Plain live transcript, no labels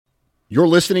You're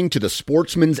listening to the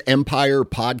Sportsman's Empire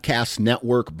Podcast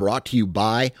Network, brought to you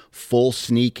by Full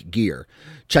Sneak Gear.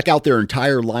 Check out their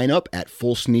entire lineup at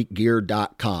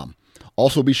fullsneakgear.com.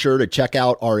 Also be sure to check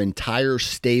out our entire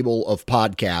stable of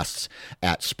podcasts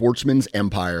at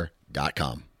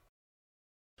sportsmansempire.com.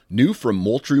 New from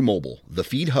Moultrie Mobile, the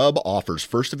Feed Hub offers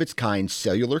first-of-its-kind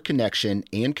cellular connection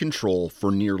and control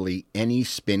for nearly any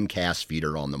spin cast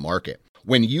feeder on the market.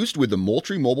 When used with the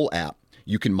Moultrie Mobile app,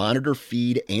 you can monitor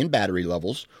feed and battery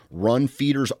levels, run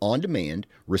feeders on demand,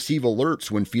 receive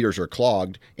alerts when feeders are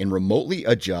clogged, and remotely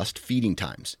adjust feeding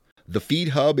times. The Feed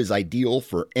Hub is ideal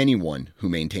for anyone who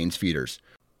maintains feeders.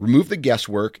 Remove the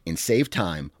guesswork and save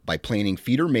time by planning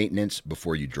feeder maintenance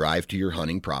before you drive to your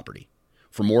hunting property.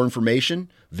 For more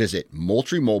information, visit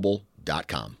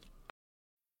MoultrieMobile.com.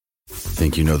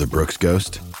 Think you know the Brooks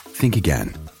Ghost? Think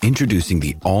again. Introducing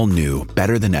the all-new,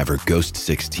 better-than-ever Ghost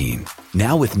 16.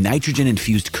 Now with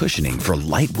nitrogen-infused cushioning for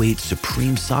lightweight,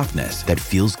 supreme softness that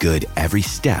feels good every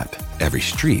step, every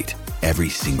street, every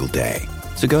single day.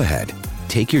 So go ahead,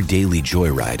 take your daily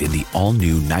joyride in the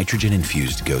all-new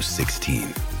nitrogen-infused Ghost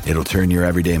 16. It'll turn your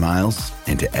everyday miles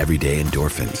into everyday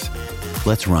endorphins.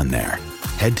 Let's run there.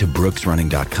 Head to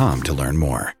brooksrunning.com to learn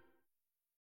more.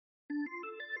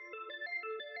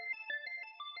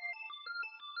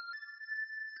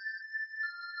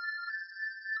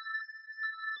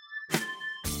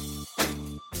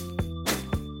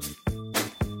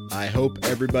 I hope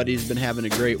everybody's been having a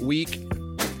great week.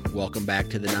 Welcome back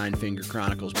to the Nine Finger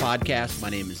Chronicles podcast. My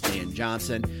name is Dan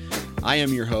Johnson. I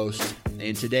am your host,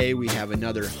 and today we have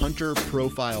another hunter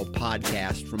profile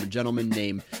podcast from a gentleman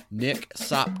named Nick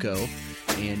Sopko.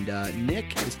 And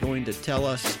Nick is going to tell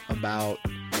us about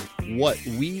what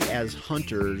we as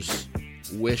hunters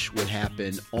wish would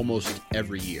happen almost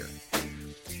every year.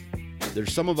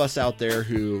 There's some of us out there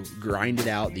who grind it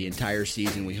out the entire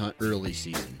season. We hunt early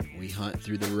season. We hunt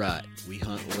through the rut. We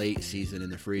hunt late season in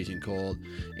the freezing cold.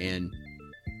 And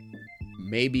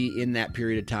maybe in that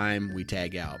period of time, we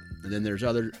tag out. And then there's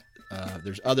others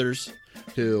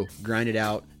who grind it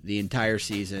out the entire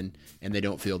season and they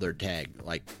don't feel their tag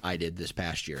like I did this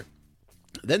past year.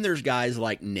 Then there's guys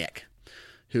like Nick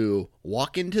who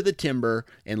walk into the timber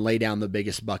and lay down the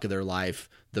biggest buck of their life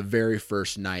the very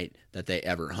first night that they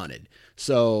ever hunted.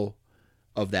 So,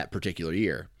 of that particular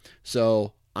year.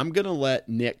 So, I'm going to let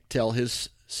Nick tell his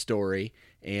story,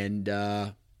 and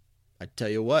I tell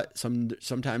you what,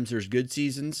 sometimes there's good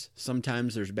seasons,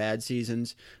 sometimes there's bad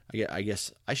seasons. I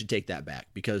guess I should take that back,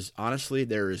 because honestly,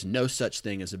 there is no such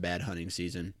thing as a bad hunting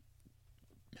season.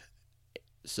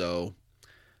 So,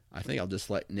 I think I'll just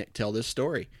let Nick tell this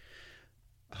story.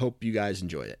 I hope you guys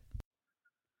enjoyed it.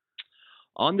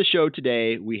 On the show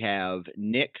today, we have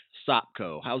Nick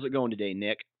Sopko. How's it going today,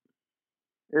 Nick?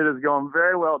 It is going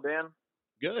very well, Dan.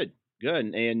 Good.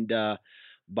 And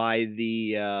by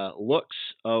the looks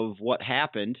of what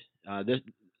happened, the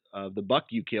buck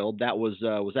you killed, that was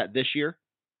that this year?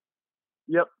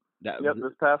 Yep.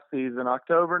 This past season,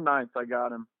 October 9th, I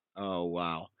got him. Oh,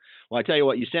 wow. Well, I tell you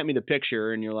what, you sent me the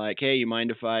picture, and you're like, hey, you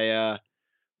mind if are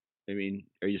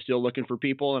you still looking for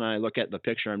people? And I look at the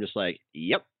picture, I'm just like,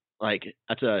 yep. Like,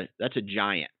 that's a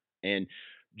giant. And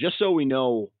just so we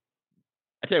know,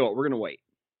 I tell you what, we're going to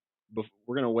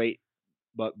wait.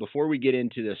 But before we get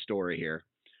into this story here,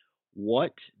 where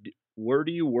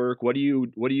do you work? What do you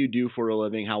do for a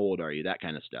living? How old are you? That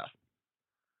kind of stuff.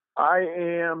 I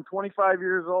am 25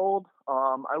 years old.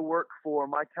 I work for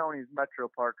my county's Metro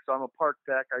Park, so I'm a park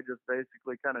tech. I just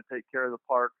basically kind of take care of the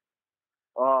park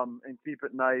and keep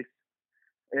it nice.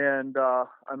 And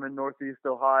I'm in Northeast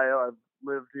Ohio. I've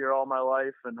lived here all my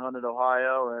life and hunted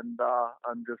Ohio, and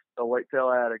I'm just a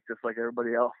whitetail addict, just like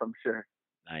everybody else, I'm sure.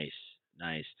 Nice.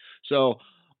 So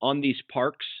on these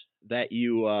parks that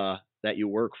you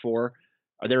work for,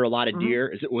 are there a lot of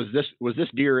deer? Was this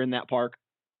deer in that park?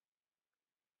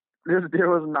 This deer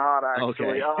was not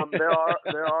actually. Okay.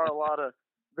 There are a lot of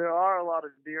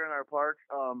deer in our park.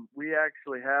 We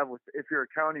actually have, if you're a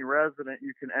county resident,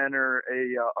 you can enter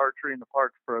a archery in the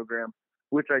parks program,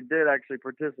 which I did actually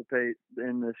participate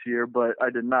in this year, but I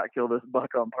did not kill this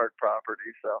buck on park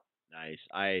property. So nice.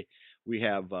 We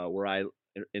have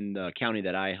in the county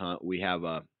that I hunt, we have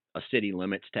a city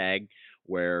limits tag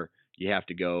where you have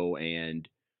to go and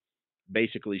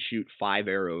basically shoot 5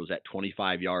 arrows at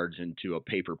 25 yards into a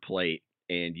paper plate,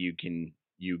 and you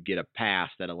get a pass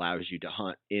that allows you to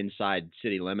hunt inside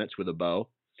city limits with a bow.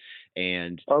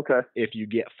 And if you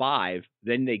get 5,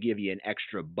 then they give you an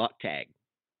extra buck tag.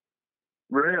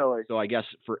 Really? So I guess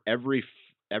for every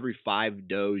 5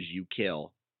 does you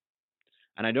kill,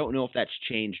 and I don't know if that's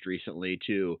changed recently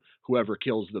too, whoever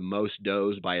kills the most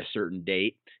does by a certain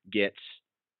date gets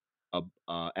a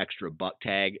extra buck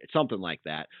tag, something like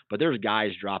that. But there's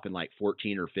guys dropping like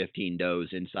 14 or 15 does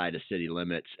inside of city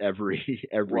limits every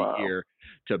Wow. year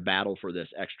to battle for this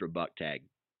extra buck tag.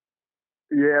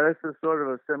 Yeah, this is sort of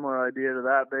a similar idea to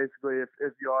that. Basically,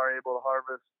 if you are able to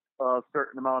harvest a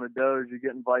certain amount of does, you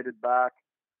get invited back,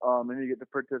 and you get to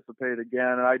participate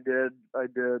again. And I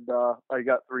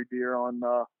got 3 deer on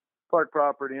park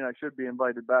property, and I should be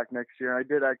invited back next year. And I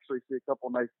did actually see a couple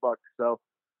nice bucks, so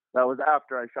that was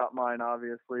after I shot mine,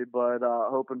 obviously, but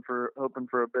hoping for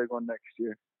a big one next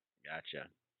year. Gotcha.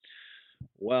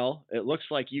 Well, it looks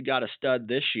like you got a stud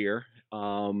this year.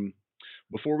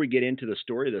 Before we get into the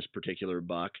story of this particular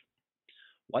buck,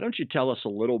 why don't you tell us a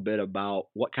little bit about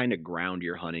what kind of ground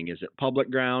you're hunting? Is it public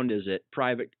ground? Is it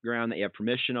private ground that you have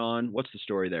permission on? What's the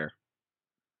story there?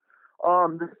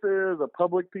 This is a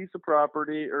public piece of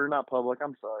property, or not public,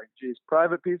 I'm sorry. Geez,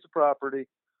 private piece of property.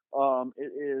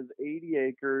 It is 80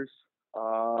 acres.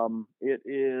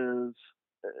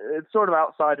 It's sort of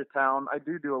outside of town. I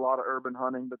do a lot of urban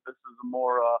hunting, but this is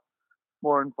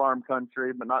more in farm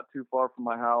country, but not too far from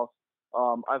my house.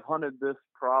 I've hunted this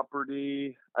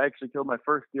property. I actually killed my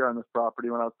first deer on this property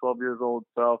when I was 12 years old.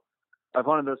 So I've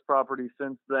hunted this property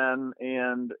since then,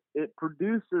 and it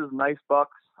produces nice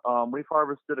bucks. We've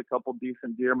harvested a couple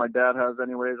decent deer. My dad has,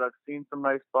 anyways. I've seen some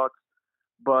nice bucks,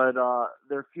 but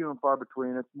they're few and far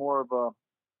between. It's more of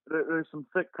there's some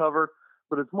thick cover,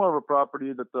 but it's more of a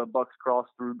property that the bucks cross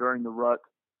through during the rut,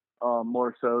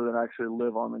 more so than actually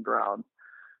live on the ground.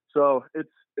 So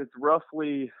it's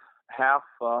roughly half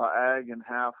ag and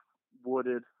half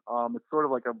wooded. It's sort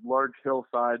of like a large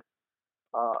hillside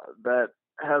that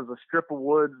has a strip of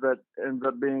woods that ends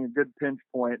up being a good pinch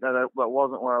point. That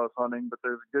wasn't where I was hunting, but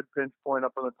there's a good pinch point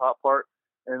up on the top part,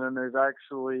 and then there's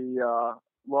actually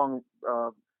along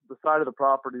the side of the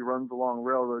property runs along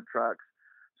railroad tracks.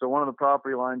 So one of the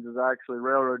property lines is actually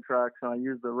railroad tracks, and I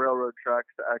use the railroad tracks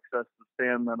to access the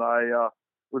stand that I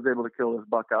was able to kill this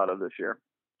buck out of this year.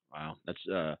 Wow,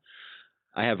 that's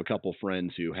I have a couple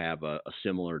friends who have a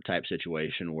similar type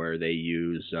situation where they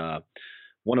use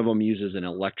one of them uses an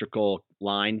electrical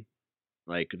line,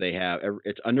 like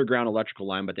it's underground electrical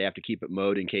line, but they have to keep it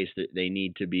mowed in case there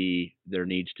needs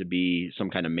to be some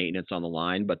kind of maintenance on the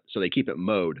line, but so they keep it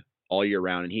mowed all year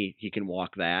round, and he can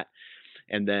walk that.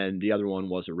 And then the other one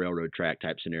was a railroad track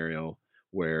type scenario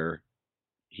where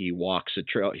he walks a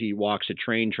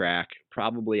train track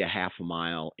probably a half a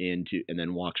mile into, and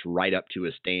then walks right up to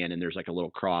a stand, and there's like a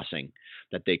little crossing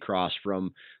that they cross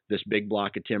from this big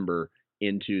block of timber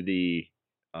into the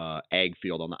ag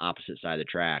field on the opposite side of the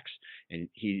tracks, and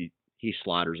he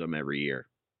slaughters them every year.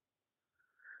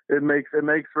 It makes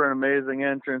for an amazing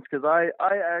entrance, because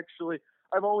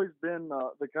I've always been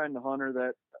the kind of hunter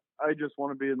that I just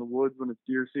want to be in the woods when it's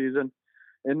deer season.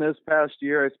 In this past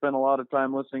year, I spent a lot of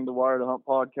time listening to Wire to Hunt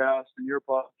podcast and your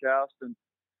podcast,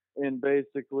 and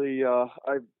basically I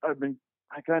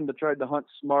kind of tried to hunt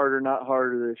smarter, not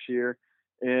harder this year,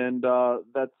 and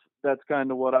that's kind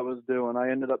of what I was doing.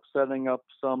 I ended up setting up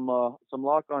some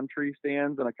lock-on tree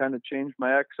stands, and I kind of changed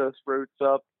my access routes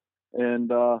up,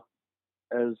 and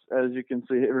as you can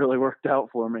see, it really worked out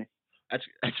for me.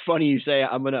 That's funny you say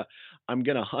I'm gonna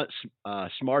hunt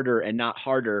smarter and not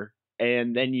harder,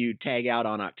 and then you tag out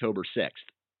on October 6th.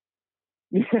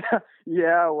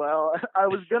 Yeah. Well, I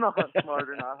was gonna hunt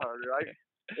smarter, not harder.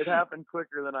 It happened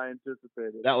quicker than I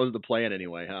anticipated. That was the plan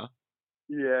anyway, huh?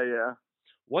 Yeah.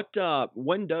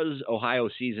 When does Ohio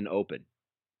season open?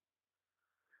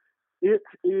 It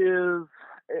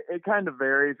kind of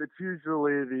varies. It's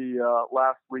usually the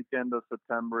last weekend of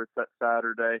September. It's that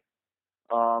Saturday.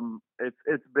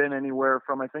 It's been anywhere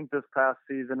from, I think this past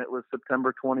season it was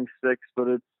September 26th, but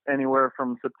it's anywhere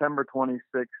from September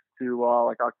 26th to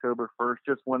like October 1st,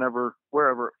 just wherever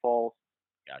it falls.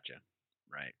 Gotcha.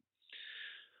 Right.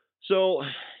 So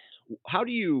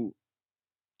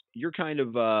you're kind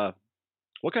of,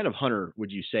 what kind of hunter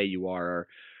would you say you are?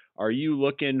 Are you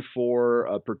looking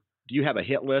for do you have a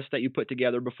hit list that you put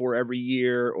together before every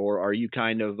year, or are you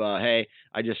kind of, hey,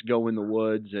 I just go in the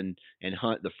woods and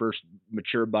hunt the first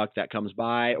mature buck that comes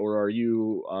by, or are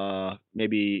you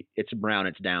maybe it's brown,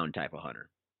 it's down type of hunter?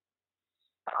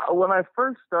 When I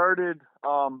first started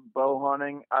bow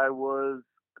hunting, I was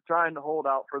trying to hold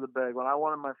out for the big one. I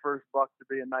wanted my first buck to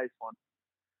be a nice one.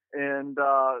 And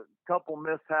a couple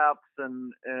mishaps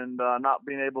and not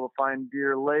being able to find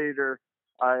deer later,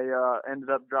 I ended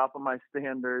up dropping my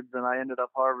standards, and I ended up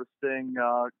harvesting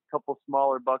a couple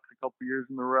smaller bucks a couple years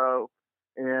in a row.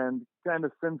 And kind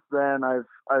of since then,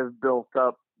 I've built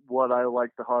up what I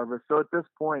like to harvest. So at this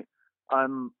point,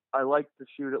 I'm I like to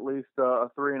shoot at least a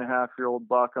 3.5-year-old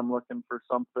buck. I'm looking for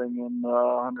something in the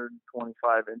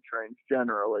 125 inch range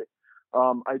generally.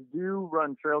 I do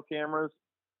run trail cameras,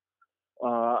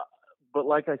 but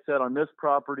like I said, on this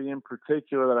property in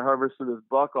particular that I harvested this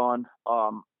buck on,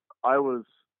 I was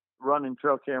running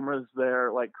trail cameras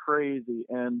there like crazy,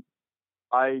 and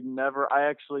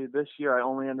this year I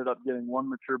only ended up getting one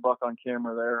mature buck on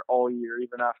camera there all year,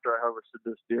 even after I harvested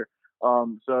this deer.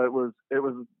 So it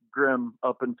was grim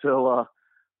up until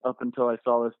I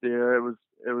saw this deer. It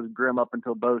was grim up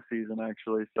until bow season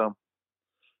actually.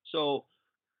 So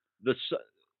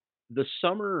the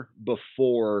summer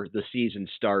before the season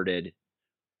started,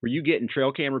 were you getting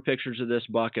trail camera pictures of this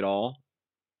buck at all?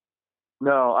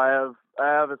 No, I have,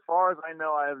 as far as I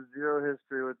know, I have zero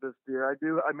history with this deer. I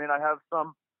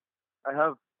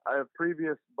have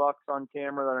previous bucks on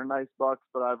camera that are nice bucks,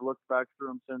 but I've looked back through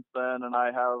them since then, and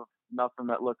I have nothing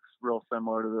that looks real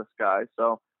similar to this guy.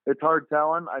 So it's hard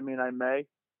telling. I mean, I may,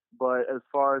 but as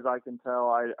far as I can tell,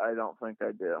 I don't think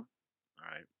I do.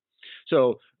 All right.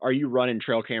 So are you running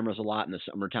trail cameras a lot in the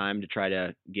summertime to try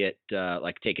to get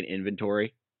take an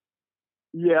inventory?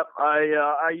 Yep,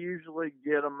 I usually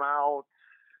get them out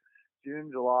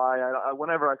June, July.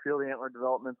 Whenever I feel the antler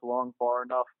development's along far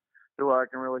enough to where I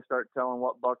can really start telling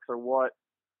what bucks are what.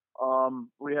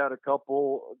 We had a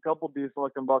couple decent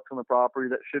looking bucks on the property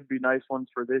that should be nice ones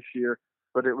for this year,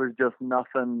 but it was just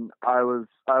nothing I was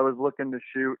looking to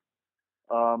shoot.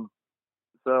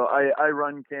 So I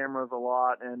run cameras a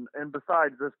lot, and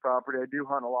besides this property, I do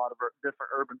hunt a lot of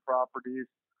different urban properties.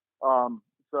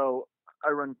 So I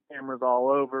run cameras all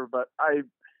over, but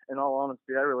in all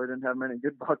honesty, I really didn't have many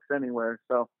good bucks anywhere.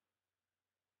 So.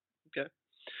 Okay.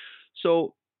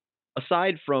 So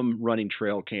aside from running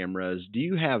trail cameras, do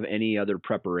you have any other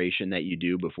preparation that you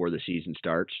do before the season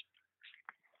starts?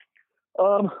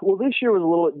 Well, this year was a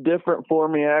little bit different for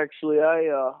me, actually.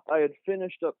 I had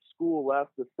finished up school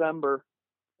last December,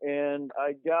 and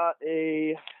I got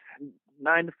a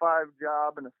 9-to-5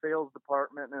 job in a sales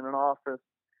department in an office,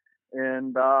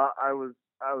 and I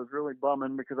was really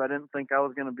bumming because I didn't think I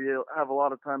was going to have a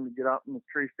lot of time to get out in the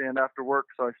tree stand after work.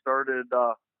 So I started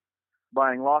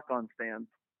buying lock-on stands.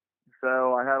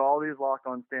 So I had all these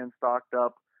lock-on stands stocked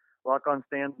up, lock-on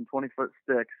stands and 20-foot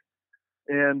sticks.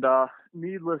 And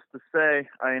needless to say,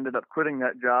 I ended up quitting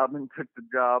that job and took the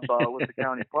job with the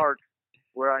county parks,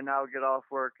 where I now get off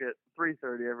work at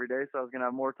 3:30 every day. So I was going to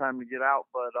have more time to get out.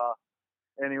 But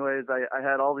anyways, I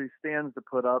had all these stands to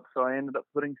put up. So I ended up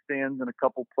putting stands in a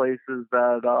couple places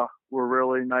that were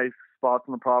really nice spots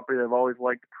on the property that I've always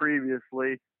liked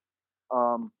previously.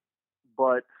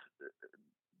 But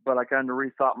I kind of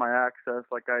rethought my access,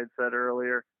 like I had said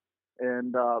earlier,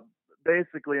 and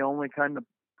basically only kind of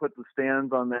put the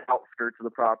stands on the outskirts of the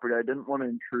property. I didn't want to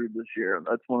intrude this year.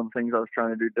 That's one of the things I was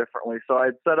trying to do differently. So I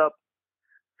had set up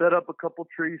a couple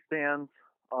tree stands,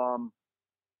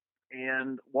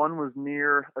 and one was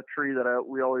near a tree that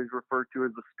we always refer to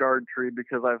as the scarred tree,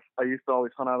 because I used to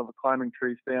always hunt out of a climbing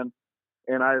tree stand,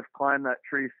 and I've climbed that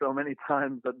tree so many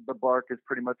times that the bark is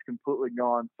pretty much completely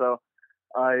gone. So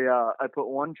I put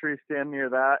one tree stand near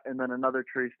that, and then another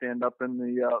tree stand up in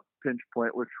the pinch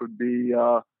point, which would be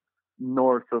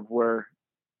north of where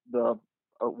the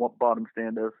bottom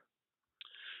stand is.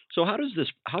 So how does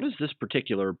this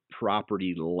particular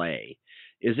property lay?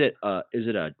 Is it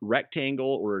a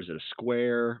rectangle, or is it a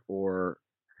square, or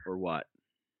what?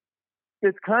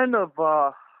 It's kind of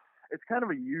a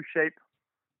U shape.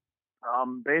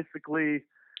 Basically,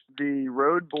 the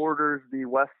road borders the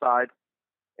west side,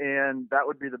 and that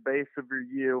would be the base of your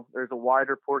U. There's a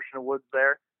wider portion of woods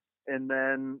there, and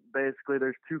then basically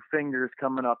there's two fingers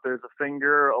coming up. There's a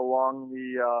finger along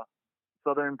the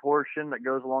southern portion that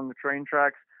goes along the train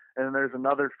tracks, and then there's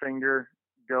another finger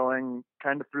going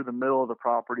kind of through the middle of the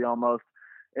property almost.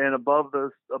 And above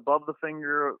the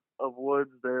finger of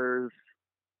woods, there's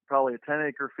probably a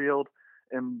 10-acre field.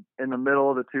 And in the middle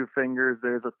of the two fingers,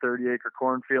 there's a 30-acre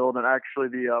cornfield. And actually,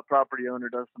 the property owner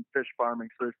does some fish farming,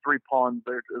 so there's 3 ponds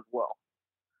there as well.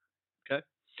 Okay.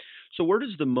 So where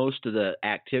does the most of the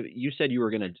activity? You said you were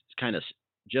going to kind of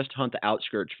just hunt the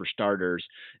outskirts for starters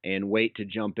and wait to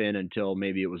jump in until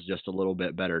maybe it was just a little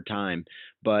bit better time.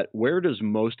 But where does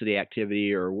most of the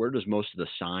activity, or where does most of the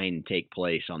sign take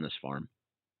place on this farm?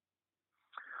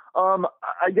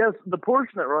 I guess the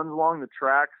portion that runs along the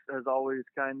tracks has always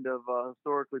kind of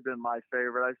historically been my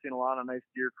favorite. I've seen a lot of nice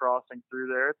deer crossing through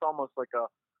there. It's almost like a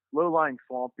low-lying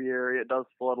swampy area. It does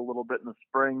flood a little bit in the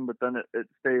spring, but then it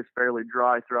stays fairly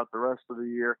dry throughout the rest of the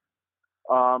year.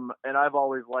 And I've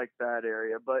always liked that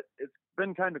area, but it's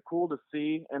been kind of cool to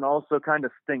see, and also kind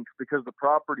of stinks because the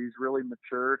property's really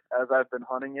matured as I've been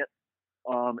hunting it.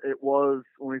 It was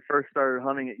when we first started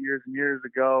hunting it years and years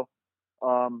ago.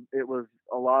 It was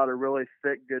a lot of really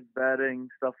thick, good bedding,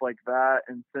 stuff like that.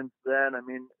 And since then, I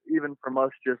mean, even from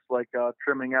us just like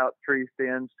trimming out tree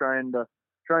stands, trying to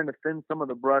thin some of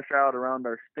the brush out around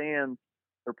our stands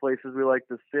or places we like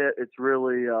to sit, it's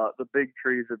really the big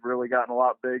trees have really gotten a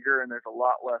lot bigger and there's a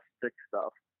lot less thick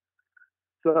stuff.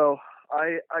 So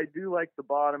I do like the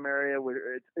bottom area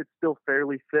where it's still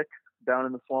fairly thick down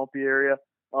in the swampy area.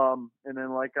 And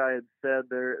then like I had said,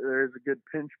 there's a good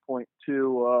pinch point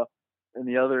too. In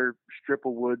the other strip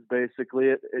of woods, basically,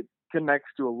 it connects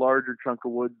to a larger chunk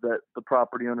of woods that the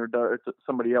property owner does,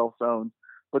 somebody else owns.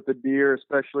 But the deer,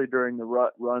 especially during the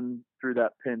rut, run through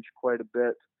that pinch quite a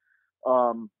bit.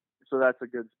 So that's a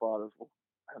good spot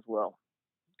as well.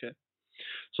 Okay.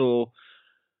 So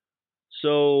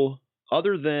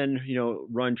other than,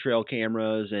 run trail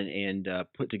cameras and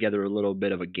put together a little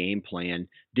bit of a game plan,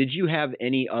 did you have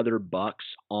any other bucks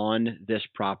on this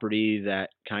property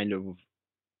that kind of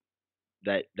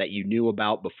that you knew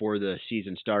about before the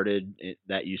season started,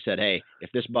 that you said, hey,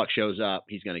 if this buck shows up,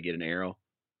 he's going to get an arrow?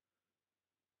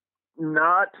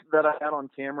 Not that I had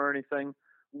on camera or anything.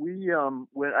 We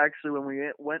when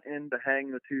we went in to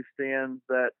hang the two stands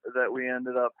that we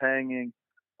ended up hanging,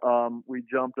 we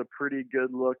jumped a pretty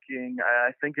good looking,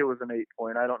 I think it was an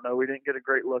 8-point. I don't know. We didn't get a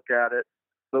great look at it,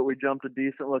 but we jumped a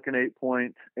decent looking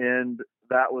 8-point, and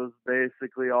that was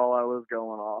basically all I was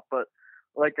going off. But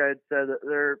like I had said,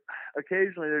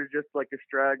 occasionally there's just like a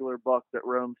straggler buck that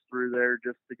roams through there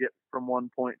just to get from one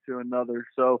point to another.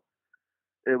 So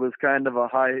it was kind of a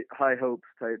high hopes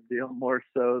type deal, more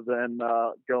so than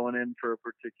going in for a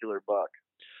particular buck.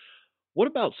 What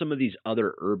about some of these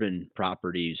other urban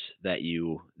properties that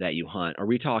you hunt? Are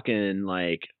we talking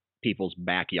like people's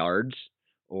backyards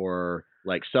or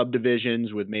like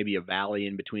subdivisions with maybe a valley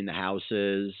in between the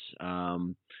houses?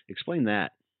 Explain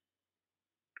that.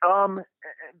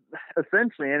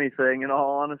 Essentially anything. In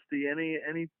all honesty,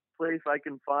 any place I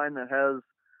can find that has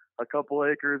a couple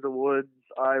acres of woods,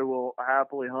 I will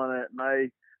happily hunt it.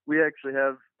 And we actually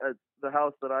have at the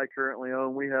house that I currently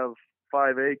own, we have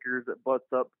 5 acres that butts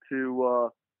up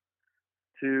to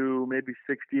maybe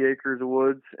 60 acres of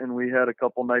woods, and we had a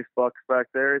couple nice bucks back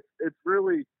there. It's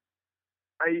really,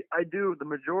 I do, the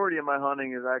majority of my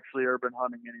hunting is actually urban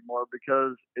hunting anymore,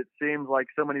 because it seems like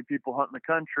so many people hunt in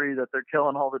the country that they're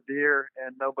killing all the deer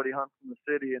and nobody hunts in the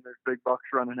city, and there's big bucks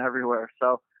running everywhere.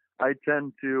 So I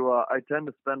tend to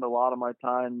spend a lot of my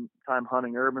time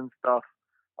hunting urban stuff.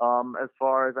 As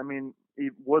far as, I mean,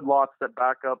 woodlots that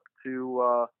back up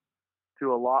to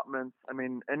allotments. I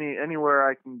mean, anywhere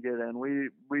I can get in.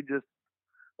 We just,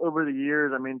 over the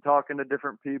years, I mean, talking to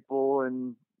different people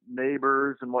and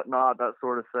neighbors and whatnot, that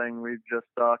sort of thing, we've just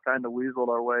kind of weaseled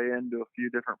our way into a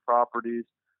few different properties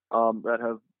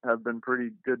that have been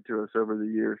pretty good to us over the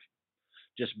years.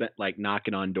 Just been like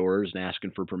knocking on doors and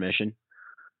asking for permission?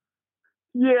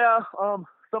 Yeah,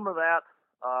 some of that.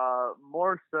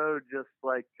 More so just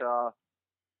like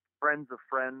friends of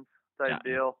friends type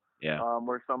deal. Yeah.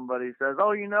 Where somebody says,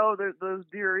 "Oh, those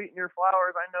deer are eating your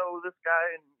flowers. I know this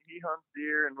guy, and he hunts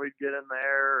deer," and we'd get in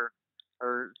there,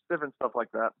 or different stuff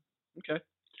like that. Okay.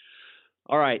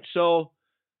 All right. So,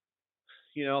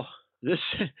 this,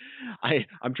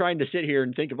 I'm trying to sit here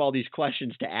and think of all these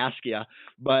questions to ask you,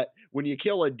 but when you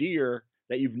kill a deer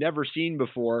that you've never seen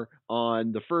before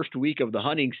on the first week of the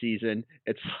hunting season,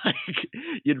 it's like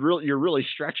you're really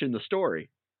stretching the story.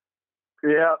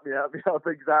 Yeah,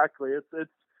 exactly.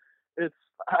 It's.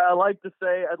 I'd like to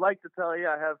tell you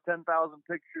I have 10,000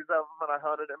 pictures of them and I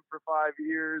hunted them for 5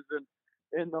 years and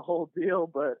in the whole deal,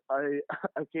 but I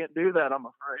can't do that, I'm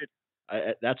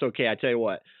afraid. That's okay. I tell you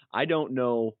what, I don't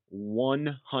know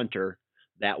one hunter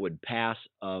that would pass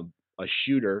a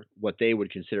shooter, what they would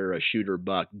consider a shooter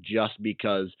buck, just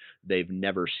because they've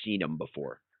never seen them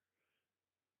before.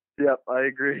 Yep, I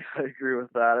agree. I agree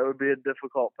with that. It would be a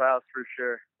difficult pass for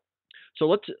sure. So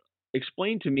let's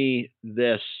explain to me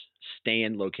this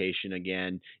stand location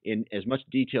again in as much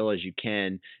detail as you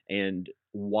can, and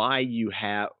why you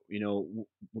have,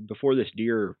 before this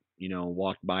deer,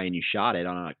 walked by and you shot it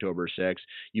on October 6th,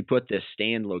 you put this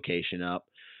stand location up,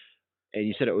 and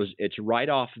you said it's right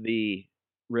off the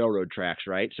railroad tracks,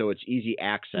 right? So it's easy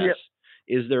access. Yep.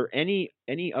 Is there any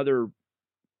other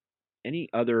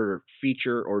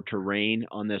feature or terrain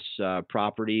on this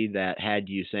property that had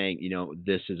you saying,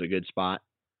 this is a good spot?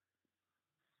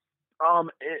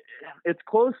 It's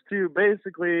close to,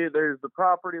 basically, there's the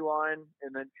property line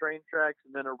and then train tracks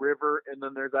and then a river, and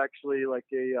then there's actually like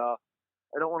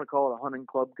I don't want to call it a hunting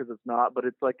club because it's not, but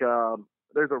it's like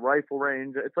there's a rifle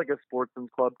range. It's like a sportsman's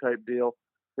club type deal.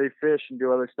 they fish and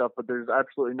do other stuff, but there's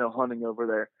absolutely no hunting over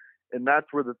there. And that's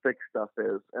where the thick stuff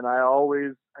is. And I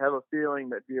always have a feeling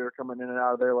that deer are coming in and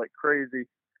out of there like crazy.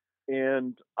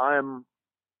 And I'm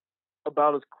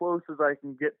about as close as I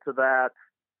can get to that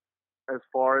as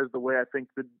far as the way I think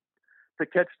to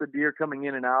catch the deer coming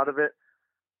in and out of it.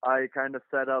 I kind of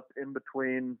set up in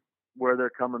between where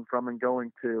they're coming from and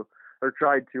going to, or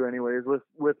tried to anyways,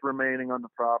 with remaining on the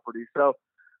property. So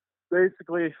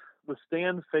basically the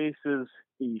stand faces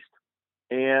east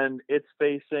and it's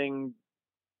facing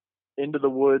into the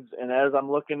woods. And as I'm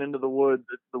looking into the woods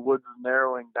is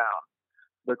narrowing down.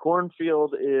 The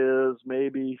cornfield is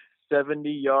maybe 70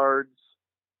 yards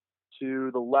to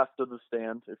the left of the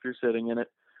stand if you're sitting in it.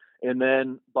 And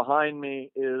then behind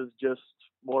me is just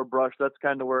more brush. That's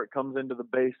kind of where it comes into the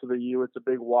base of the U. It's a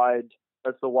big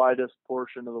that's the widest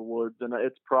portion of the woods. And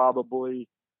it's probably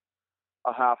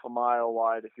a half a mile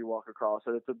wide if you walk across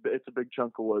it. It's a big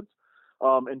chunk of woods.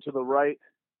 And to the right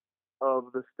of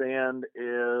the stand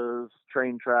is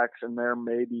train tracks, and they're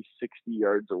maybe 60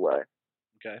 yards away.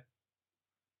 Okay.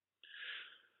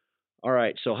 All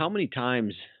right. So how many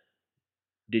times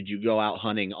did you go out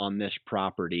hunting on this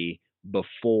property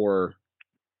before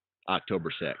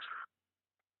October 6th?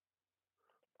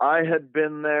 I had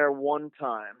been there one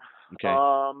time. Okay.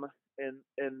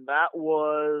 And that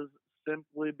was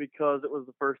simply because it was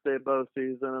the first day of bow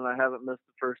season, and I haven't missed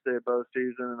the first day of bow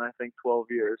season in I think 12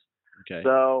 years. Okay.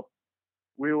 So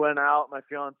we went out, my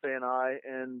fiance and I,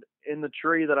 and in the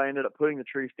tree that I ended up putting the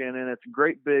tree stand in, it's a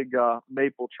great big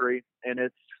maple tree, and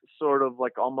it's sort of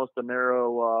like almost a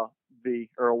narrow V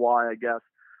or a Y, I guess.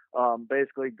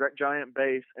 Basically, giant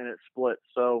base, and it splits.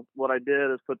 So what I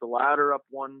did is put the ladder up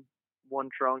one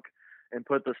trunk and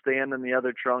put the stand in the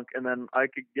other trunk, and then I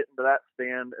could get into that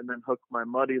stand and then hook my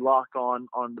muddy lock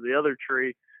onto the other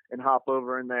tree and hop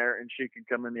over in there, and she could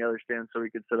come in the other stand so we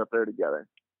could sit up there together.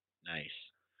 Nice.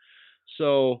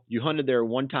 So you hunted there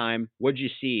one time. What'd you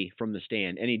see from the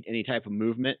stand? Any type of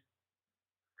movement?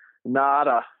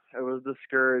 Nada. It was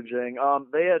discouraging.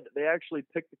 They actually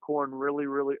picked the corn really,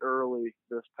 really early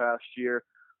this past year,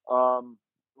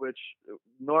 which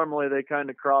normally they kind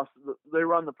of they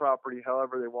run the property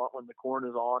however they want when the corn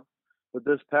is on. But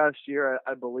this past year,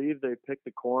 I believe they picked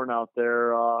the corn out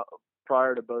there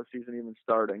prior to bow season even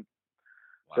starting.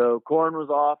 Wow. So corn was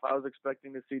off. I was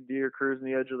expecting to see deer cruising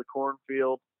the edge of the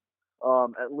cornfield.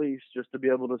 At least just to be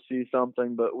able to see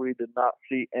something, but we did not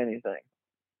see anything.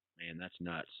 Man, that's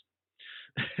nuts.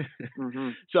 Mm-hmm.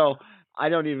 So I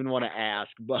don't even want to ask,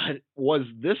 but was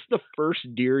this the first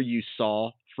deer you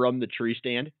saw from the tree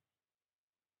stand?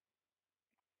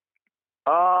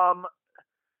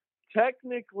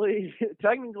 Technically,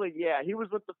 yeah. He was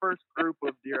with the first group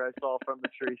of deer I saw from the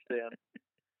tree stand.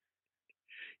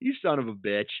 You son of a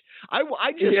bitch. I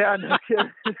just, yeah, no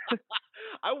kidding.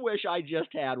 I wish I just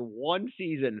had one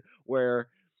season where,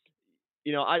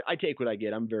 I take what I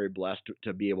get. I'm very blessed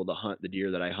to be able to hunt the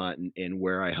deer that I hunt and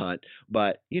where I hunt.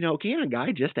 But, can a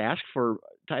guy just ask for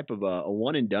type of a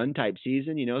one and done type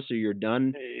season, so you're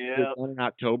done in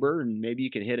October and maybe you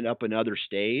can hit it up another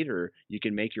state or you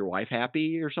can make your wife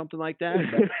happy or something like that.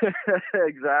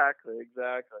 Exactly.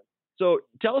 So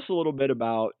tell us a little bit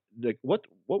about what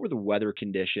were the weather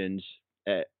conditions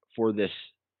for this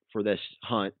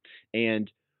hunt,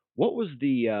 and what was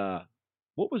the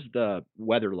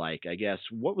weather like? I guess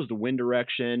what was the wind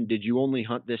direction? Did you only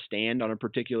hunt this stand on a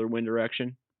particular wind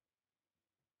direction?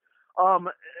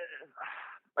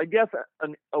 I guess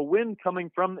a wind coming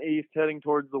from the east heading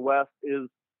towards the west is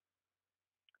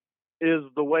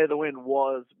the way the wind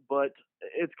was, but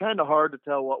it's kind of hard to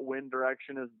tell what wind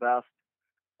direction is best.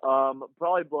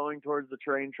 Probably blowing towards the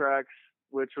train tracks,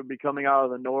 which would be coming out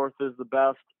of the north, is the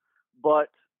best. But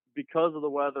because of the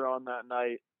weather on that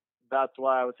night, that's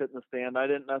why I was hitting the stand. I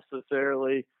didn't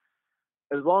necessarily,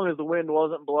 as long as the wind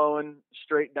wasn't blowing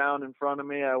straight down in front of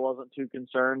me, I wasn't too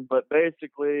concerned. But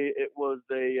basically, it was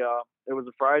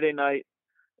a Friday night,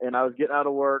 and I was getting out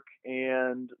of work,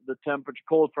 and the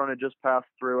cold front had just passed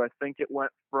through. I think it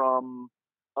went from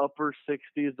upper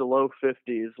 60s to low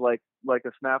 50s, like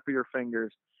a snap of your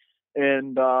fingers.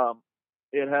 And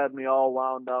it had me all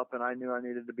wound up, and I knew I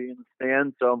needed to be in the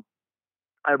stand. So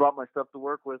I brought my stuff to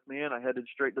work with me, and I headed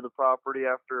straight to the property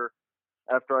after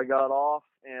I got off.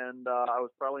 And I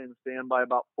was probably in the stand by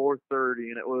about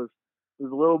 4:30, and it was a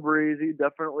little breezy,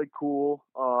 definitely cool,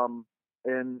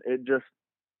 and it just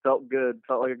felt good.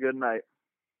 Felt like a good night.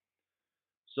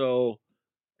 So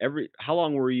how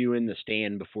long were you in the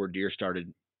stand before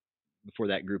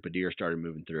that group of deer started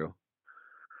moving through?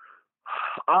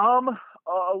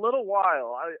 A little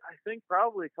while. I think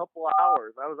probably a couple of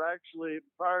hours. I was actually,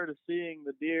 prior to seeing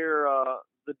the deer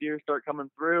start coming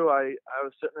through, I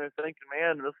was sitting there thinking,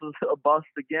 man, this is a bust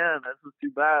again. This is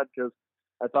too bad because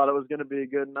I thought it was going to be a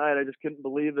good night. I just couldn't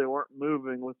believe they weren't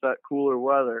moving with that cooler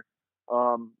weather.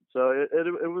 So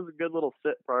it was a good little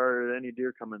sit prior to any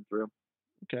deer coming through.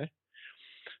 Okay.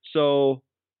 So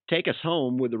take us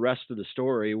home with the rest of the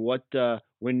story. What,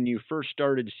 when you first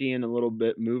started seeing a little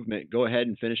bit movement, go ahead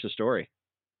and finish the story.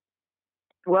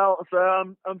 Well, so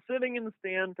I'm sitting in the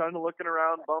stand, kind of looking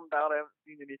around, bummed out. I haven't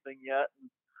seen anything yet. And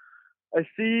I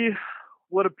see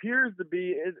what appears to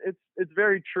be it's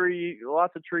very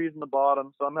lots of trees in the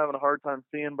bottom, so I'm having a hard time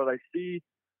seeing. But I see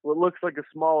what looks like a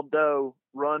small doe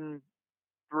run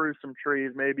through some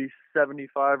trees, maybe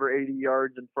 75 or 80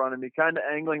 yards in front of me, kind of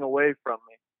angling away from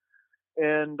me.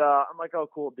 And I'm like, oh,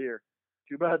 cool, deer.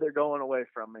 Too bad they're going away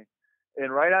from me.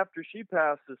 And right after she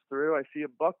passes through, I see a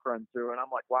buck run through, and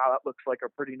I'm like, wow, that looks like a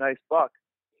pretty nice buck.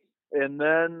 And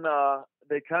then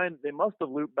they must have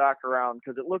looped back around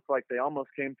because it looked like they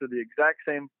almost came to the exact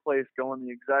same place, going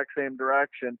the exact same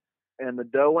direction. And the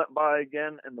doe went by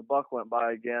again, and the buck went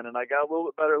by again. And I got a little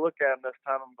bit better look at him this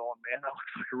time. I'm going, man, that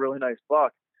looks like a really nice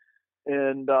buck.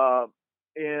 And the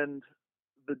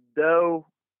doe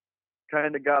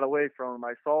kind of got away from him.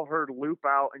 I saw her loop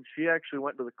out, and she actually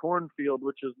went to the cornfield,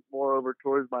 which is more over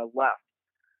towards my left.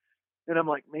 And I'm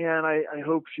like, man, I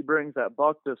hope she brings that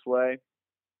buck this way.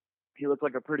 He looked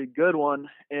like a pretty good one.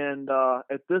 And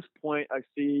at this point, I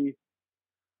see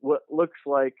what looks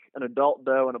like an adult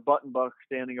doe and a button buck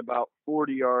standing about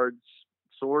 40 yards,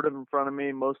 sort of in front of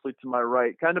me, mostly to my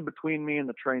right, kind of between me and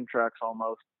the train tracks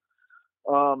almost.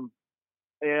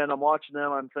 And I'm watching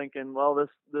them. I'm thinking, well, this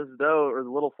doe or the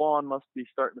little fawn must be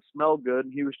starting to smell good.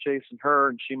 And he was chasing her,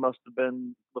 and she must have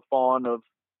been the fawn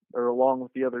along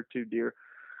with the other two deer.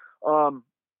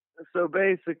 So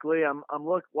basically, I'm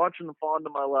watching the fawn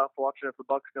to my left, watching if the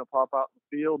buck's gonna pop out in the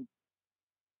field,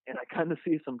 and I kind of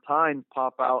see some tines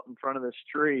pop out in front of this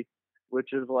tree,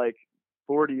 which is like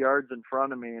 40 yards in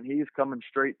front of me, and he's coming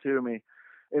straight to me.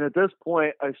 And at this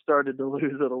point, I started to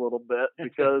lose it a little bit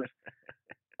because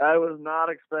I was not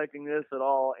expecting this at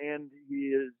all, and he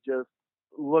is just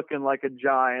looking like a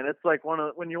giant. It's like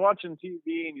when you're watching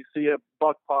TV and you see a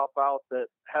buck pop out that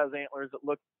has antlers that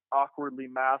look awkwardly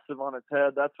massive on its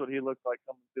head. That's what he looked like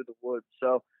coming through the woods.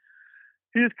 So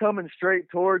he's coming straight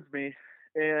towards me,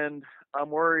 and I'm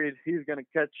worried he's going to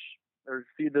catch or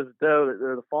see this doe,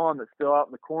 or the fawn that's still out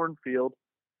in the cornfield,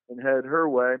 and head her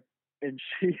way. And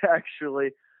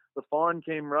the fawn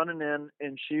came running in,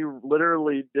 and she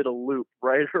literally did a loop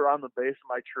right around the base of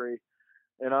my tree.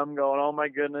 And I'm going, oh my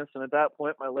goodness. And at that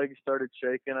point, my legs started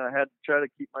shaking, and I had to try to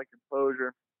keep my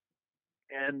composure.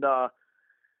 And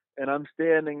I'm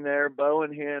standing there, bow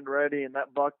in hand, ready, and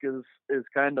that buck is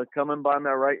kind of coming by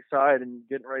my right side and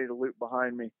getting ready to loop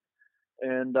behind me.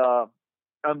 And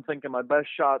I'm thinking my best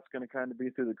shot's going to kind of be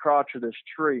through the crotch of this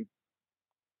tree.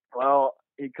 Well,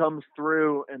 he comes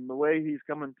through, and the way he's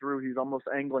coming through, he's almost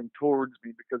angling towards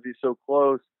me because he's so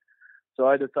close. So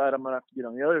I decide I'm going to have to get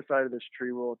on the other side of this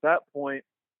tree. Well, at that point,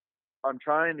 I'm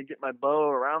trying to get my bow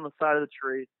around the side of the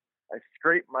tree. I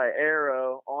scrape my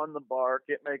arrow on the bark.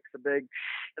 It makes a big,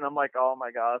 and I'm like, oh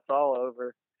my God, it's all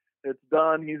over. It's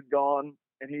done. He's gone.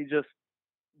 And he just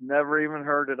never even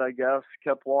heard it, I guess.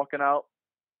 Kept walking out.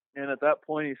 And at that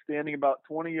point, he's standing about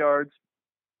 20 yards.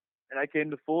 And I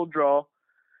came to full draw.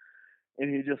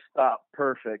 And he just stopped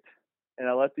perfect. And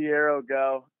I let the arrow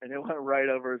go, and it went right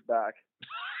over his back.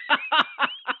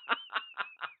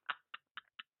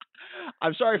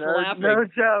 I'm sorry for laughing. No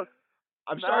joke.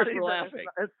 I'm sorry for laughing.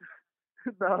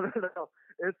 No.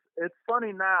 It's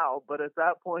funny now, but at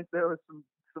that point there was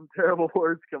some terrible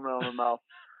words coming out of my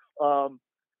mouth.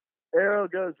 Arrow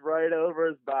goes right over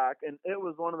his back, and it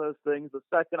was one of those things. The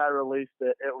second I released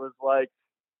it, it was like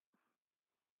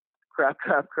crap.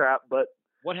 But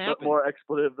what happened? But more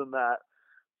expletive than that.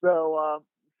 So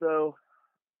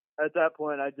at that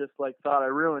point, I just thought I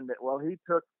ruined it. Well, he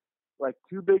took like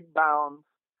two big bounds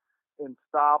and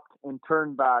stopped and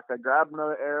turned back. I grabbed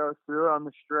another arrow, threw it on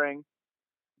the string,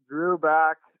 drew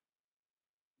back,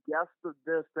 guessed the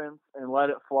distance, and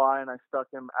let it fly, and I stuck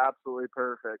him absolutely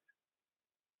perfect.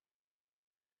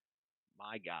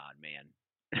 My God, man.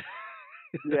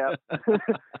 Yeah.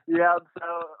 Yeah,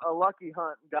 so a lucky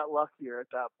hunt, got luckier at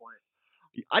that point.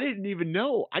 I didn't even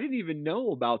know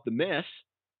about the miss.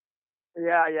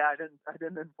 Yeah, I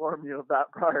didn't inform you of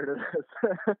that prior to this.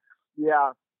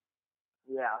 Yeah.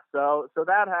 So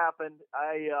that happened.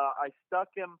 I stuck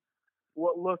him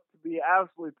what looked to be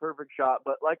absolutely perfect shot,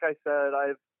 but like I said,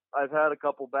 I've had a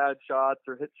couple bad shots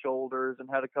or hit shoulders and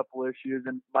had a couple issues,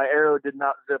 and my arrow did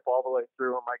not zip all the way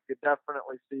through them. I could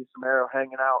definitely see some arrow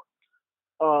hanging out.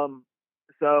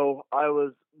 So I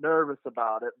was nervous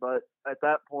about it, but at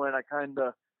that point I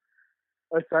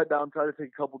sat down, tried to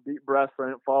take a couple deep breaths so I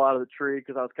didn't fall out of the tree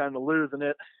because I was kind of losing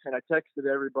it, and I texted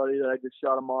everybody that I just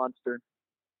shot a monster.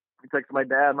 I texted my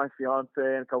dad, my fiance,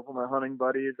 and a couple of my hunting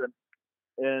buddies,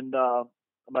 and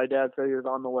my dad said he was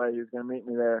on the way. He was going to meet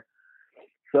me there.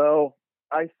 So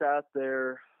I sat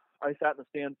there. I sat in the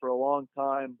stand for a long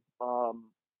time,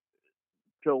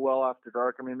 till well after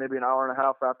dark. I mean, maybe an hour and a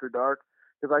half after dark,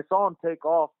 because I saw him take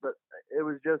off, but it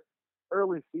was just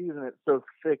early season. It's so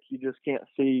thick you just can't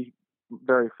see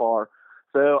very far.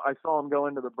 So I saw him go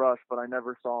into the brush, but I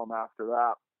never saw him after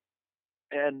that.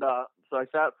 And so I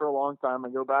sat for a long time. I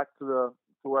go back to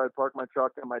where I parked my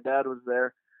truck, and my dad was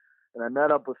there, and I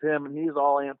met up with him, and he's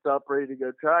all amped up, ready to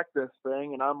go track this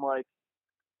thing, and I'm like,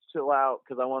 chill out,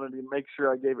 because I wanted to make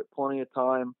sure I gave it plenty of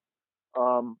time.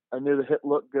 I knew the hit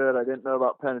looked good. I didn't know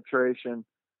about penetration,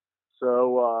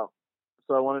 so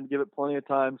I wanted to give it plenty of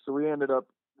time. So we ended up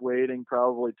waiting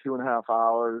probably 2.5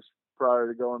 hours prior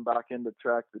to going back in to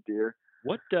track the deer.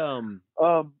 What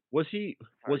was he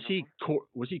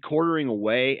quartering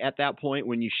away at that point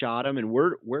when you shot him, and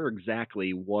where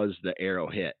exactly was the arrow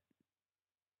hit?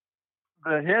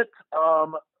 The hit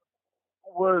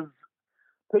was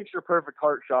picture perfect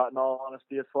heart shot, in all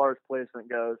honesty, as far as placement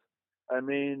goes. I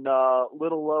mean,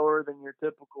 little lower than your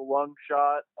typical lung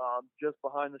shot, just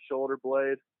behind the shoulder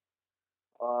blade.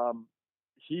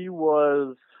 He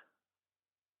was.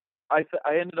 I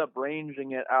ended up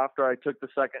ranging it after I took the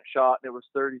second shot, and it was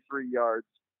 33 yards.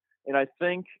 And I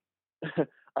think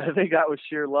that was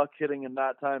sheer luck hitting him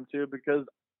that time too, because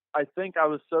I think I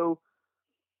was so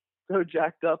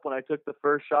jacked up when I took the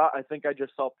first shot. I think I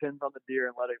just saw pins on the deer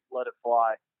and let it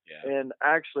fly. Yeah. And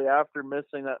actually, after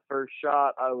missing that first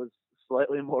shot, I was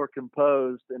slightly more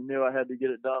composed and knew I had to get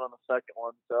it done on the second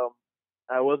one. So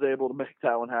I was able to make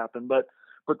that one happen. But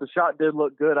the shot did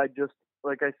look good.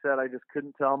 Like I said, I just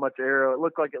couldn't tell how much arrow. It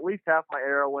looked like at least half my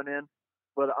arrow went in,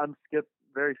 but I'm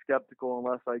very skeptical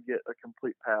unless I get a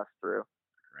complete pass through.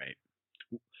 Right.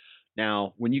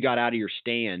 Now, when you got out of your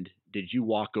stand, did you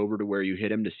walk over to where you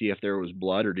hit him to see if there was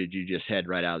blood, or did you just head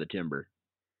right out of the timber?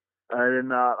 I did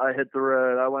not. I hit the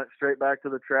road. I went straight back to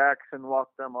the tracks and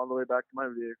walked them all the way back to my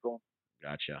vehicle.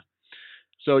 Gotcha.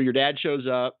 So your dad shows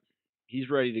up.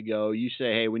 He's ready to go. You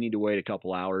say, hey, we need to wait a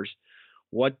couple hours.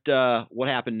 What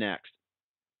happened next?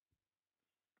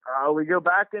 We go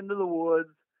back into the woods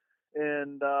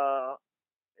and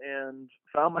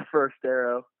found my first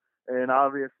arrow, and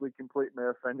obviously complete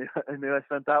miss. I knew I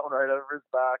sent that one right over his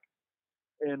back,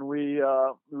 and we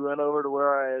went over to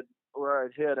where I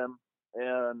had hit him,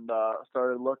 and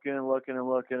started looking,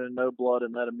 and no blood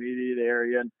in that immediate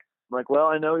area. And I'm like, well,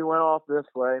 I know he went off this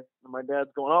way. And my dad's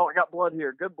going, oh, I got blood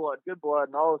here, good blood.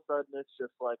 And all of a sudden, it's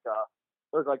just like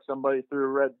looked like somebody threw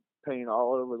red paint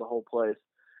all over the whole place.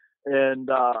 And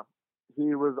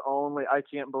he was only, I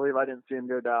can't believe I didn't see him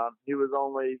go down. He was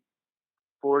only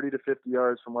 40 to 50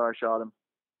 yards from where I shot him.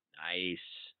 Nice.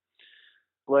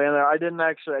 Laying there. I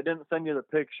didn't send you the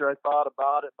picture. I thought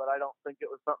about it, but I don't think it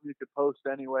was something you could post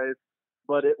anyways.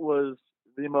 But it was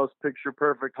the most picture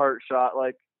perfect heart shot.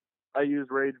 Like, I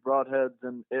used Rage broadheads,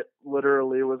 and it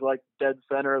literally was like dead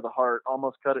center of the heart,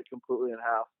 almost cut it completely in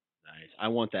half. Nice. I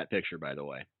want that picture, by the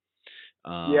way.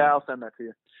 Yeah, I'll send that to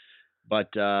you. But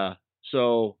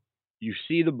so you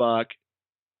see the buck.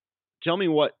 Tell me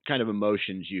what kind of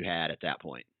emotions you had at that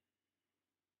point.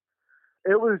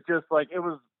 It was just like, it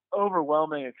was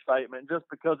overwhelming excitement, just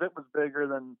because it was bigger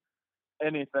than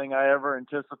anything I ever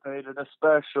anticipated,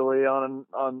 especially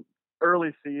on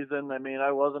early season. I mean,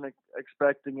 I wasn't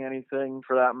expecting anything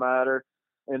for that matter,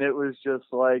 and it was just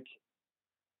like,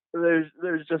 there's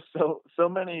just so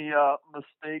many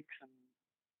mistakes and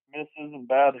misses and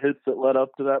bad hits that led up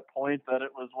to that point that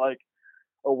it was like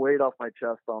a weight off my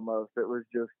chest almost. It was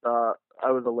just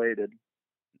I was elated.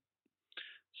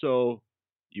 So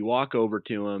you walk over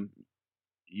to him,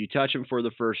 you touch him for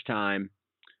the first time,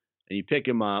 and you pick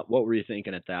him up. What were you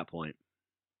thinking at that point?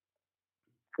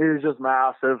 He was just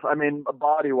massive. I mean,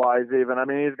 body-wise even. I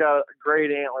mean, he's got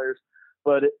great antlers,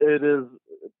 but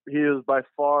he is by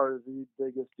far the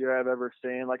biggest deer I've ever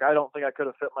seen. Like, I don't think I could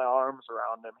have fit my arms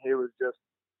around him. He was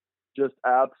just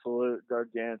absolute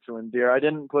gargantuan deer. I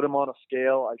didn't put him on a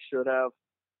scale. I should have,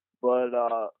 but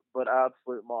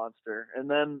absolute monster. And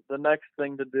then the next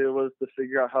thing to do was to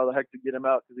figure out how the heck to get him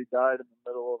out, because he died in the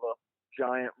middle of a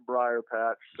giant briar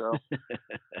patch. So,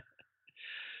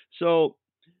 so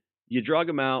you drug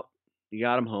him out, you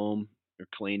got him home, or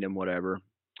cleaned him, whatever.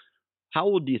 How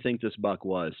old do you think this buck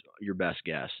was? Your best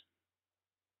guess?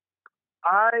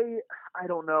 I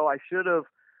don't know. I should have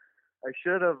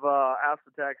asked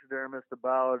the taxidermist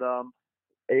about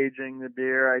aging the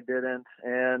deer. I didn't,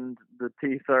 and the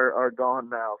teeth are gone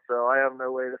now, so I have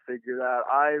no way to figure that.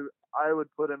 I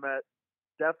would put him at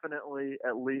definitely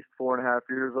at least 4.5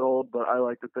 years old, but I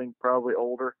like to think probably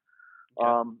older.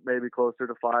 Okay. Maybe closer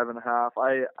to 5.5.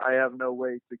 I have no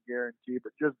way to guarantee,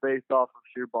 but just based off of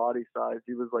sheer body size,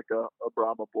 he was like a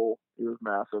Brahma bull. He was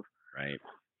massive. Right.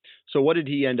 So what did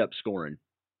he end up scoring?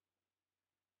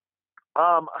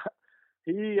 Um,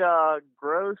 he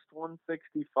grossed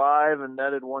 165 and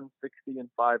netted 160 and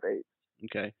 5/8.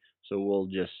 Okay. So we'll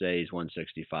just say he's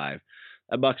 165.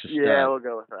 That buck's a stud. Yeah, we'll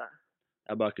go with that.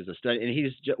 That buck is a stud, and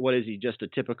he's what is he? Just a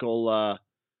typical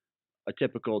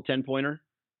 10-pointer?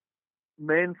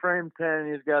 Mainframe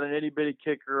 10. He's got an itty bitty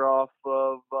kicker off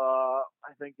of I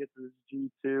think it's his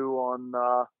G2 on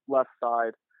left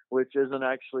side, which isn't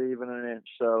actually even an inch,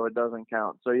 so it doesn't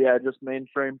count. So yeah, just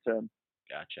mainframe 10.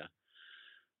 Gotcha.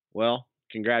 Well,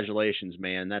 congratulations,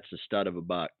 man. That's a stud of a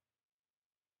buck.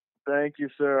 Thank you,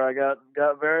 sir. I got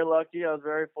very lucky. I was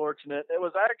very fortunate. It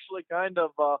was actually kind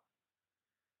of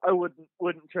I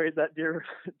wouldn't trade that deer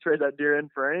in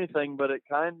for anything, but it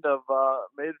kind of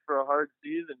made for a hard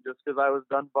season just because I was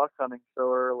done buck hunting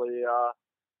so early.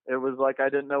 It was like I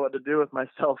didn't know what to do with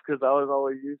myself because I was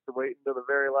always used to waiting to the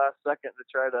very last second to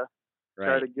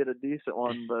try to get a decent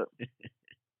one. But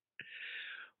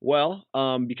well,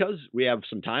 because we have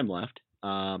some time left,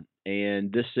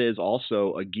 and this is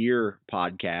also a gear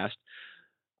podcast,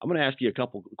 I'm going to ask you a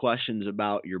couple questions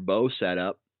about your bow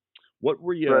setup. What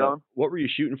were you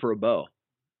shooting for a bow?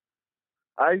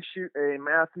 I shoot a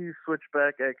Matthews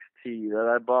Switchback XT that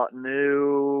I bought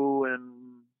new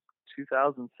in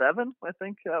 2007. I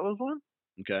think that was one.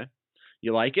 Okay,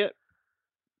 you like it?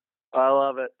 I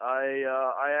love it. I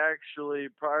actually,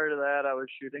 prior to that, I was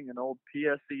shooting an old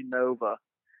PSE Nova,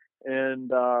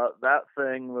 and that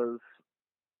thing was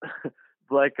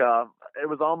like it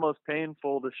was almost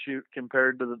painful to shoot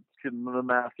compared to the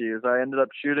Matthews. I ended up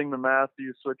shooting the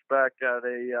Matthews Switchback at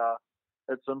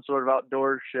some sort of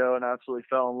outdoor show and absolutely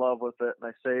fell in love with it. And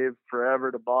I saved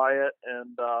forever to buy it,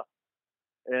 and I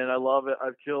love it.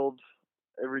 I've killed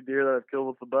every deer that I've killed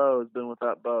with the bow has been with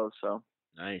that bow. So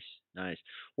nice.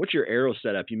 What's your arrow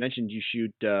setup? You mentioned you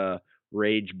shoot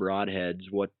Rage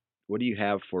broadheads. What do you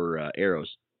have for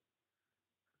arrows?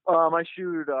 I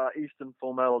shoot Easton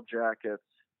Full Metal Jackets,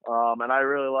 and I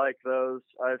really like those.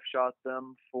 I've shot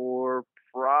them for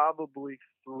probably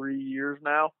 3 years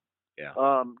now. Yeah.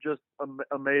 Just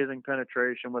amazing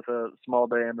penetration with a small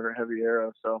diameter heavy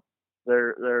arrow. So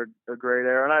they're a great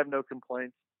arrow, and I have no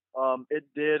complaints. It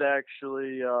did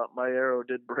actually, my arrow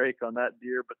did break on that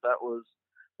deer, but that was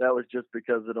just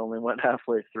because it only went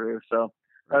halfway through. So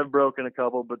right. I've broken a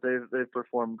couple, but they've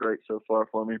performed great so far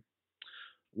for me.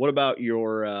 What about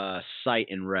your sight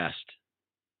and rest?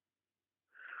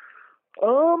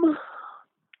 I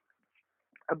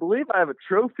believe I have a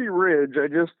Trophy Ridge.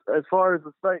 As far as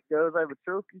the sight goes, I have a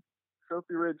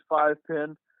Trophy Ridge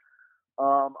 5-pin.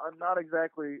 I'm not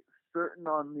exactly certain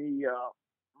on the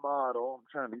model. I'm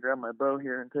trying to grab my bow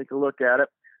here and take a look at it.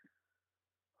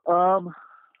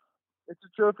 It's a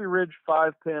Trophy Ridge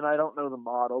 5-pin. I don't know the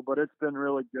model, but it's been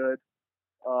really good.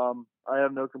 I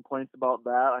have no complaints about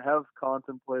that. I have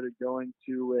contemplated going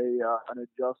to an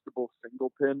adjustable single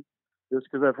pin just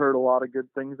because I've heard a lot of good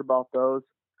things about those.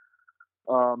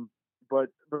 But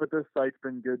this sight's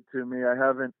been good to me. I've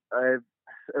ever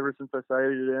since I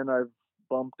sighted it in, I've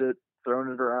bumped it,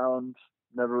 thrown it around,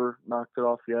 never knocked it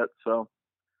off yet. So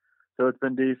it's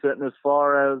been decent. And as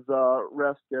far as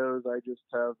rest goes, I just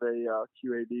have a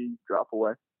QAD drop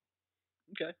away.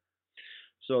 Okay.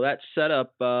 So that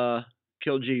setup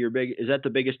killed you. Is that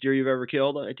the biggest deer you've ever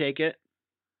killed? I take it.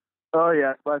 Oh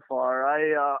yeah, by far.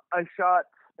 I shot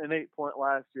an 8-point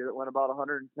last year that went about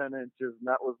 110 inches, and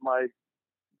that was my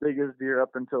biggest deer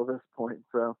up until this point.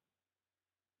 So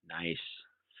nice.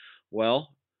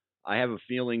 Well, I have a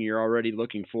feeling you're already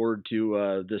looking forward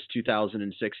to this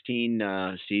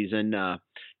 2016 season. Do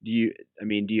you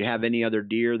have any other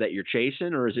deer that you're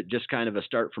chasing, or is it just kind of a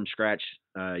start from scratch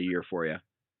year for you?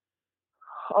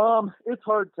 It's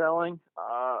hard telling.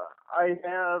 I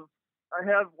have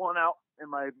one out in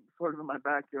my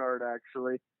backyard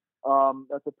actually.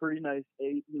 That's a pretty nice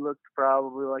 8. He looked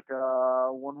probably like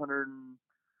a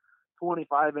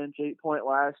 125-inch 8-point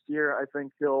last year. I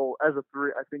think he's a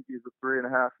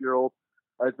 3.5-year-old.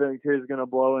 I think he's going to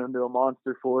blow into a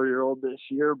monster 4-year-old this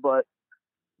year, but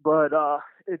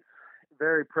it's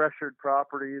very pressured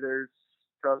property. There's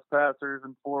trespassers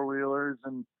and 4-wheelers,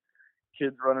 and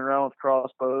kids running around with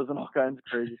crossbows and all kinds of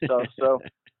crazy stuff. So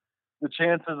the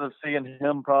chances of seeing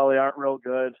him probably aren't real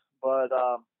good. But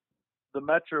the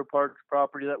Metro Parks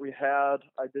property that we had,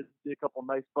 I did see a couple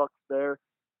nice bucks there,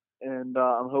 and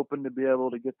I'm hoping to be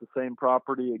able to get the same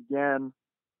property again,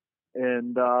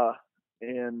 and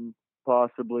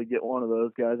possibly get one of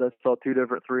those guys. I saw 2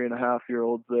 different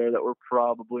 3.5-year-olds there that were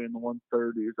probably in the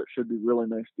 130s. That should be really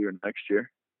nice deer next year.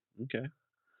 Okay.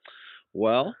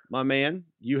 Well, my man,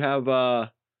 you have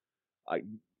let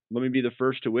me be the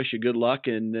first to wish you good luck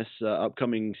in this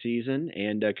upcoming season,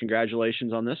 and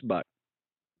congratulations on this buck.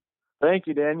 Thank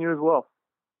you, Dan. You as well.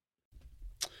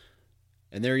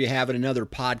 And there you have it, another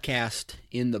podcast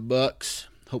in the books.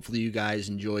 Hopefully you guys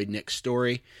enjoyed Nick's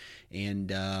story, and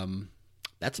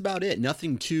that's about it.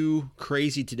 Nothing too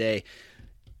crazy today,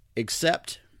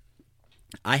 except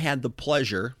I had the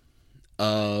pleasure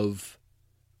of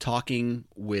talking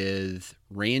with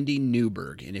Randy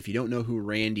Newberg. And if you don't know who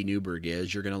Randy Newberg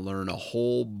is, you're going to learn a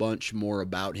whole bunch more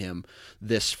about him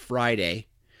this Friday.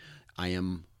 I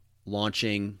am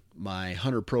launching my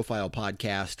Hunter Profile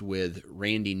podcast with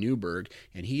Randy Newberg,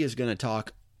 and he is going to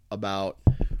talk about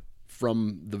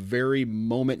from the very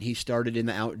moment he started in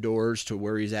the outdoors to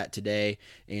where he's at today,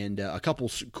 and a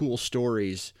couple cool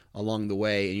stories along the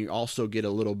way. And you also get a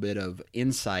little bit of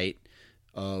insight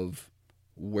of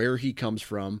where he comes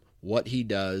from, what he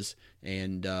does,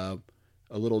 and a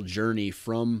little journey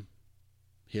from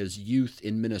his youth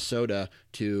in Minnesota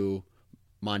to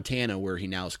Montana, where he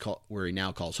now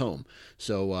calls home.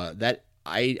 So that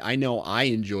I know I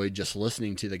enjoyed just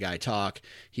listening to the guy talk.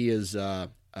 He is a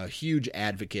huge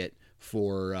advocate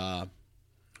for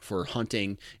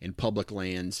hunting in public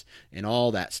lands and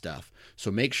all that stuff. So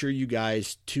make sure you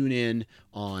guys tune in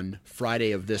on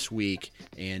Friday of this week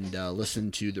and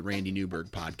listen to the Randy Newberg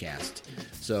podcast.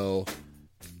 So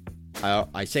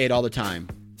I say it all the time: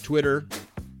 Twitter,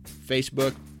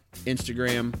 Facebook,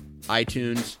 Instagram,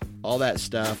 iTunes, all that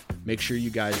stuff. Make sure you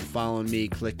guys are following me.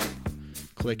 Click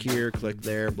here, click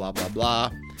there, blah, blah,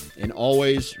 blah. And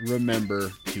always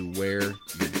remember to wear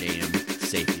your damn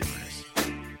safety line.